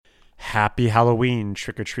Happy Halloween,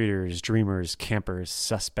 trick-or-treaters, dreamers, campers,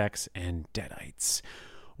 suspects, and deadites.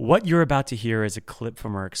 What you're about to hear is a clip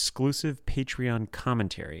from our exclusive Patreon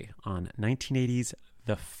commentary on 1980's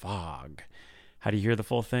The Fog. How do you hear the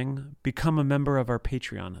full thing? Become a member of our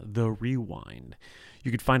Patreon, The Rewind.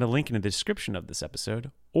 You can find a link in the description of this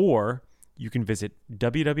episode, or you can visit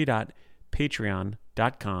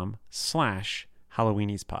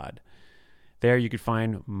www.patreon.com/HalloweeniesPod. There you can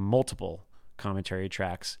find multiple commentary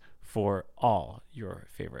tracks for all your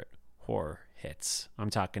favorite horror hits. I'm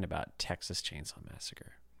talking about Texas Chainsaw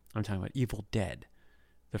Massacre. I'm talking about Evil Dead,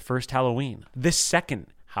 the first Halloween, the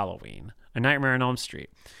second Halloween, A Nightmare on Elm Street,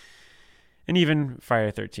 and even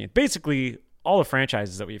Friday the 13th. Basically, all the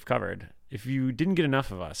franchises that we've covered. If you didn't get enough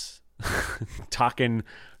of us talking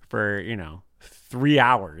for, 3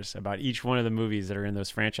 hours about each one of the movies that are in those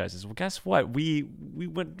franchises, well, guess what? We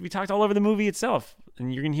talked all over the movie itself,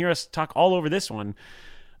 and you're going to hear us talk all over this one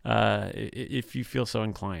if you feel so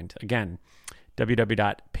inclined. Again,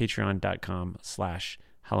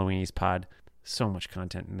 www.patreon.com/HalloweeniesPod. So much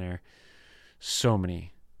content in there. So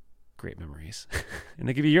many great memories. And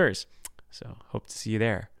they give you yours. So hope to see you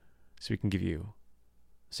there so we can give you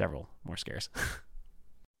several more scares.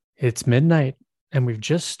 It's midnight, and we've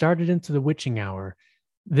just started into the witching hour.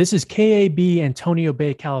 This is KAB Antonio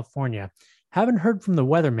Bay, California. Haven't heard from the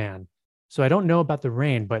weatherman, so I don't know about the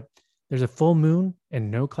rain, but there's a full moon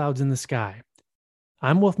and no clouds in the sky.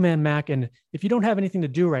 I'm Wolfman Mac, and if you don't have anything to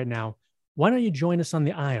do right now, why don't you join us on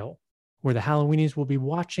the aisle, where the Halloweenies will be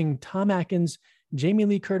watching Tom Atkins, Jamie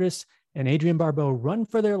Lee Curtis, and Adrienne Barbeau run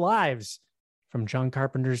for their lives from John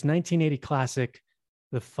Carpenter's 1980 classic,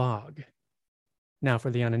 The Fog. Now,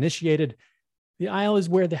 for the uninitiated, the aisle is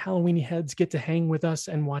where the Halloweenie heads get to hang with us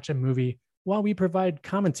and watch a movie while we provide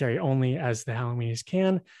commentary only as the Halloweenies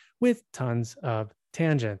can, with tons of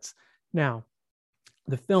tangents. Now,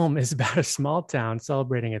 the film is about a small town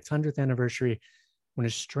celebrating its 100th anniversary when a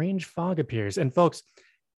strange fog appears. And folks,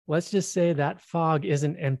 let's just say that fog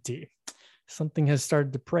isn't empty. Something has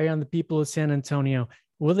started to prey on the people of San Antonio.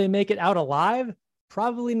 Will they make it out alive?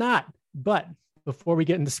 Probably not. But before we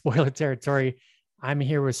get into spoiler territory, I'm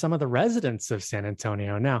here with some of the residents of San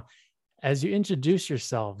Antonio. Now, as you introduce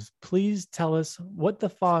yourselves, please tell us what the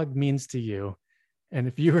fog means to you. And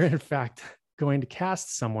if you were in fact going to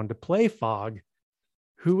cast someone to play Fog,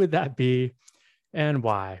 who would that be and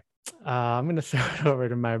why? I'm going to throw it over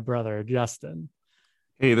to my brother, Justin.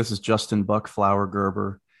 Hey, this is Justin Buck Flower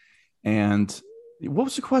Gerber. And what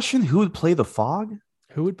was the question? Who would play the Fog?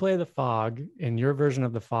 Who would play the Fog in your version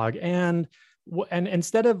of the Fog? And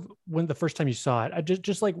instead of when the first time you saw it, I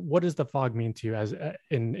just like, what does the Fog mean to you as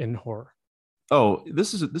in horror? Oh,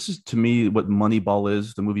 this is to me what Moneyball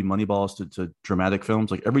is. The movie Moneyball is to dramatic films.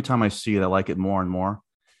 Like every time I see it, I like it more and more.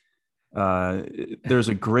 There's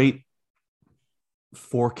a great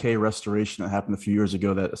 4K restoration that happened a few years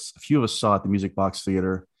ago that a few of us saw at the Music Box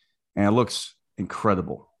Theater, and it looks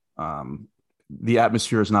incredible. The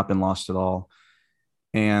atmosphere has not been lost at all.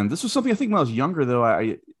 And this was something I think when I was younger, though,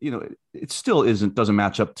 it still doesn't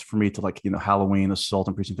match up for me to Halloween, Assault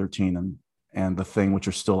on Precinct 13 and The Thing, which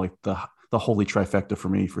are still like the holy trifecta for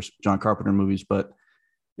me for John Carpenter movies, but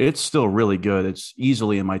it's still really good. It's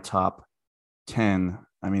easily in my top 10.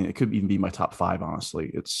 I mean, it could even be my top 5, honestly.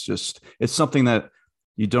 It's something that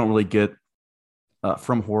you don't really get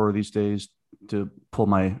from horror these days. To pull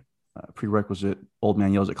my prerequisite, Old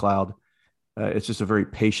Man Yells at Cloud. It's just a very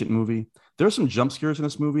patient movie. There are some jump scares in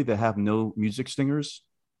this movie that have no music stingers,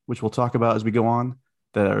 which we'll talk about as we go on,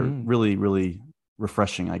 that are really, really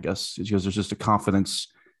refreshing, I guess, because there's just a confidence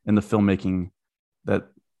in the filmmaking that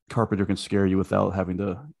Carpenter can scare you without having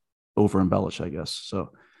to over embellish, I guess.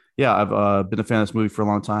 So yeah, I've been a fan of this movie for a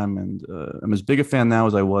long time, and I'm as big a fan now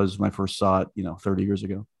as I was when I first saw it, 30 years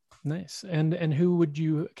ago. Nice. And who would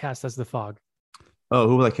you cast as the Fog? Oh,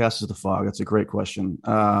 who would I cast as the Fog? That's a great question.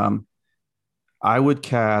 I would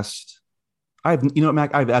cast.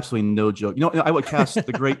 Mac, I have absolutely no joke. I would cast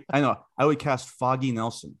the great. I would cast Foggy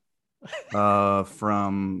Nelson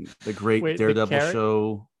from the great Daredevil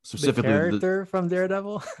show. Specifically, the character from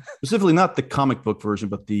Daredevil. Specifically, not the comic book version,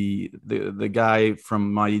 but the guy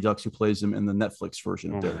from Mighty Ducks who plays him in the Netflix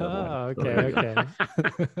version of Daredevil. Oh, okay.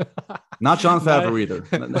 Not Jon Favreau either.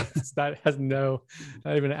 That has not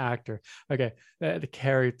even an actor. Okay, the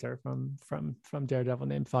character from Daredevil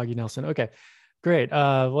named Foggy Nelson. Okay, great.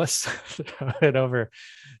 Let's throw it over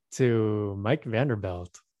to Mike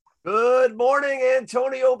Vanderbilt. Good morning,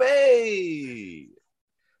 Antonio Bay.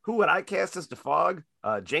 Who would I cast as the Fog?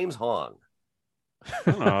 James Hong.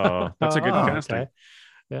 Oh, that's a good casting. Okay.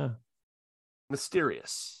 Yeah.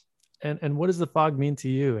 Mysterious. And what does the Fog mean to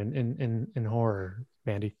you in horror,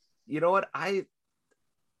 Bandy? you know what? I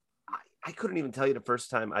couldn't even tell you the first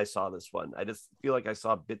time I saw this one. I just feel like I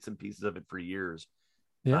saw bits and pieces of it for years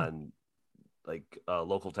on like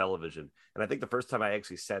local television. And I think the first time I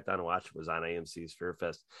actually sat down and watched it was on AMC's Fear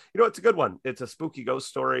Fest. You know, it's a good one. It's a spooky ghost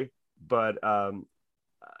story, but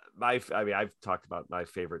I've talked about my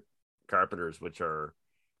favorite Carpenters, which are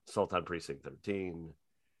Assault on Precinct 13,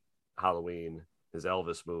 Halloween, his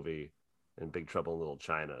Elvis movie, and Big Trouble in Little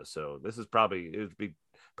China. So this is it would be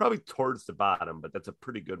probably towards the bottom, but that's a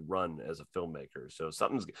pretty good run as a filmmaker. So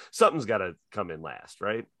something's got to come in last,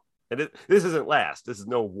 right? And this isn't last. This is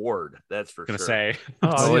no Ward. That's for sure. Say.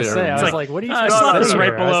 I was like, what are you? I saw this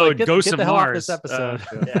right below Ghosts of the hell off Mars. this episode.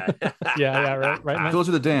 Yeah, right. Matt? Those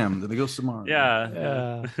are the damned. The Ghosts of Mars.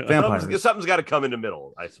 Yeah. Vampires. Something's got to come in the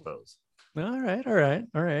middle, I suppose. All right.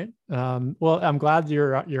 Well, I'm glad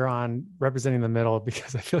you're on representing the middle,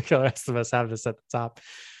 because I feel like the rest of us have this at the top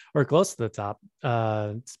or close to the top.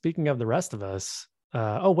 Speaking of the rest of us,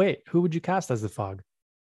 wait, who would you cast as the Fog?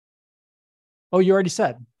 Oh, you already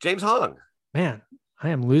said James Hong. Man,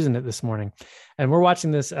 I am losing it this morning, and we're watching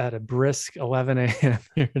this at a brisk 11 a.m.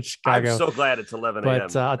 here in Chicago. I'm so glad it's 11 a.m.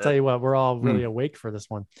 But I'll tell you what, we're all really awake for this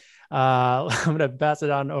one. I'm going to pass it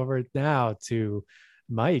on over now to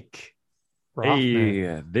Mike Rothman.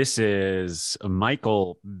 Hey, this is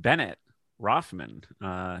Michael Bennett Rothman.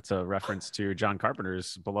 It's a reference to John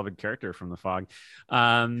Carpenter's beloved character from The Fog.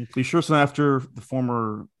 Are you sure it's not after the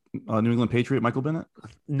former New England Patriot Michael Bennett?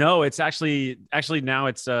 No, it's actually now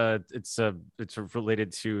it's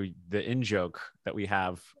related to the in joke that we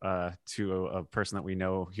have to a person that we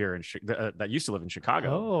know here in that used to live in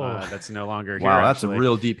Chicago. That's no longer here. Wow, that's a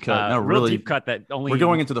real deep cut. Real deep cut that only we're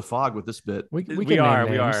going into The Fog with this bit. We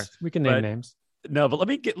can name names. No, but let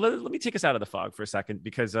me take us out of The Fog for a second,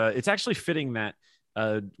 because it's actually fitting that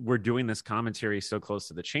we're doing this commentary so close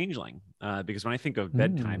to The Changeling, because when I think of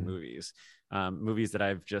bedtime movies, movies that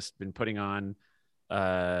I've just been putting on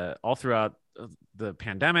all throughout the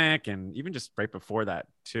pandemic and even just right before that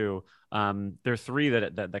too, there are three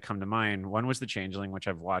that come to mind. One was The Changeling, which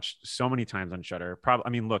I've watched so many times on Shudder.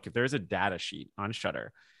 Look, if there's a data sheet on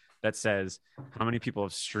Shudder that says how many people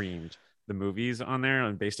have streamed the movies on there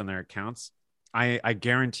and based on their accounts, I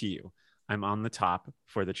guarantee you I'm on the top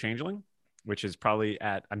for The Changeling, which is probably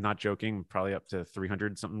I'm not joking, probably up to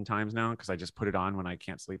 300 something times now, because I just put it on when I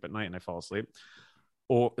can't sleep at night and I fall asleep.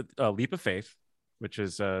 Or Leap of Faith, which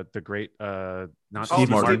is the great not Steve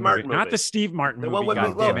Martin movie. Not the Steve Martin movie. One with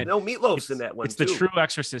God Meatloaf. damn it. No, Meatloaf's in that one. It's the True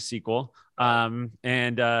Exorcist sequel. And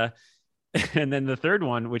then the third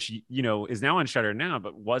one, which is now on Shudder now,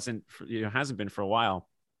 but hasn't been for a while,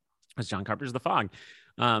 was John Carpenter's The Fog.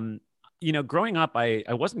 Growing up, I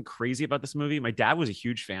wasn't crazy about this movie. My dad was a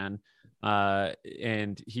huge fan,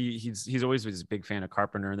 and he's always was a big fan of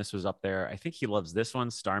Carpenter, and this was up there. I think he loves this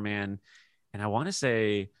one, Starman, and I want to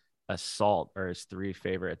say Assault are his three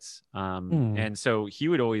favorites. And so he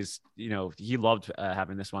would always, he loved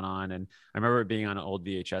having this one on, and I remember it being on an old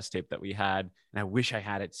VHS tape that we had, and I wish I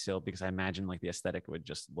had it still, because I imagine like the aesthetic would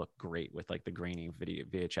just look great with like the grainy video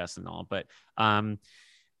VHS and all. But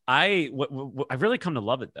I've really come to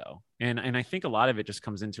love it though, and I think a lot of it just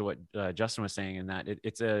comes into what Justin was saying, in that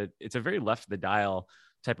it's a very left of the dial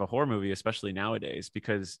type of horror movie, especially nowadays,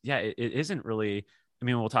 because it isn't really. I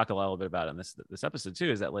mean, we'll talk a little bit about it in this episode too.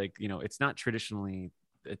 Is that it's not a traditional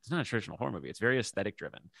horror movie. It's very aesthetic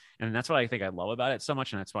driven, and that's what I think I love about it so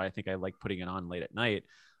much, and that's why I think I like putting it on late at night.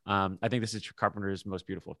 I think this is Carpenter's most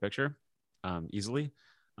beautiful picture, easily.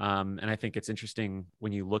 And I think it's interesting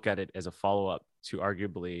when you look at it as a follow-up to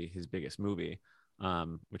arguably his biggest movie,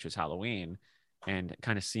 which is Halloween, and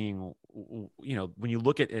kind of seeing, when you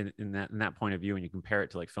look at it in that point of view, and you compare it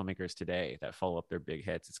to like filmmakers today that follow up their big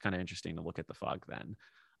hits, it's kind of interesting to look at The Fog then.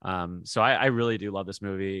 So I really do love this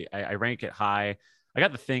movie. I rank it high. I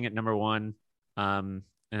got The Thing at number 1. And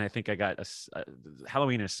I think I got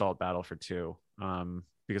Halloween and Assault battle for 2.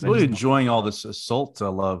 Because really enjoying all this Assault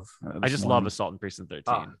love. I just love Assault in Precinct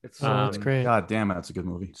 13. It's great. God damn it, that's a good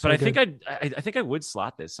movie. But I think I would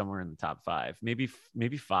slot this somewhere in the top 5, maybe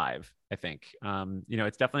 5. I think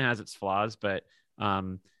it definitely has its flaws, but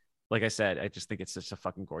like I said, I just think it's such a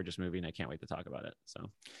fucking gorgeous movie, and I can't wait to talk about it. So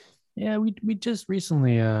yeah, we just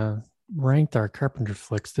recently ranked our Carpenter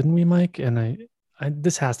flicks, didn't we, Mike? And I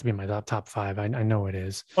this has to be my top 5. I know it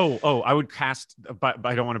is. Oh, I would cast, but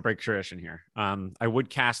I don't want to break tradition here. I would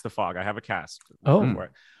cast The Fog. I have a cast.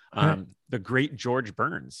 For it. The great George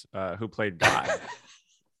Burns, who played God.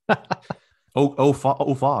 Fog. Oh,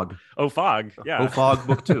 Fog. Yeah. Oh, Fog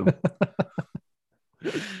book 2.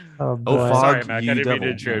 Oh, Oh, boy. Fog, Sorry, Mac. I you didn't mean to devil.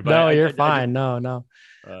 intrude. No, but you're I fine. No.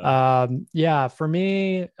 Yeah, for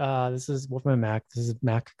me, this is Wolfman Mac. This is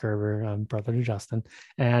Mac Gerber, brother to Justin.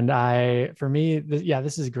 And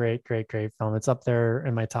this is great film. It's up there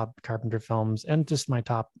in my top Carpenter films and just my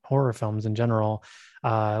top horror films in general.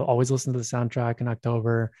 Always listen to the soundtrack in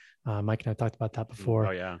October. Mike and I talked about that before.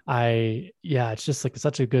 Oh yeah. It's just like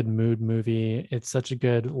such a good mood movie. It's such a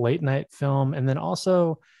good late night film. And then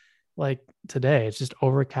also, like today, it's just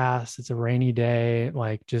overcast. It's a rainy day.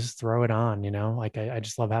 Like just throw it on, like I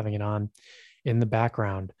just love having it on in the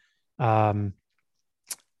background. Yeah,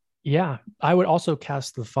 I would also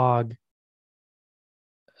cast The Fog.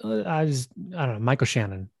 I don't know, Michael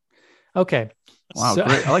Shannon. Okay. Wow, So-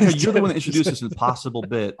 great. I like how you're the one that introduced this impossible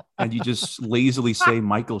bit and you just lazily say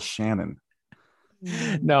Michael Shannon.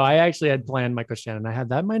 No, I actually had planned Michael Shannon. I had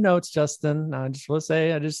that in my notes, Justin. I just will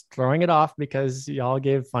say, I just throwing it off because y'all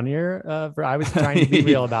gave funnier. I was trying to be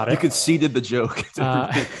real about You it. conceded the joke.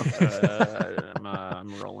 I'm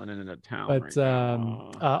rolling into town. But right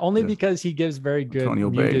now. only Yeah. because he gives very good Antonio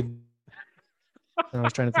Bay. muted. I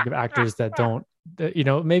was trying to think of actors that don't,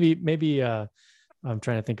 maybe I'm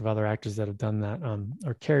trying to think of other actors that have done that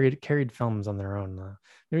or carried films on their own.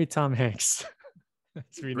 Maybe Tom Hanks. As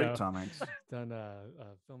we Great know, Tom Hanks. done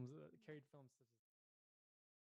films, carried films.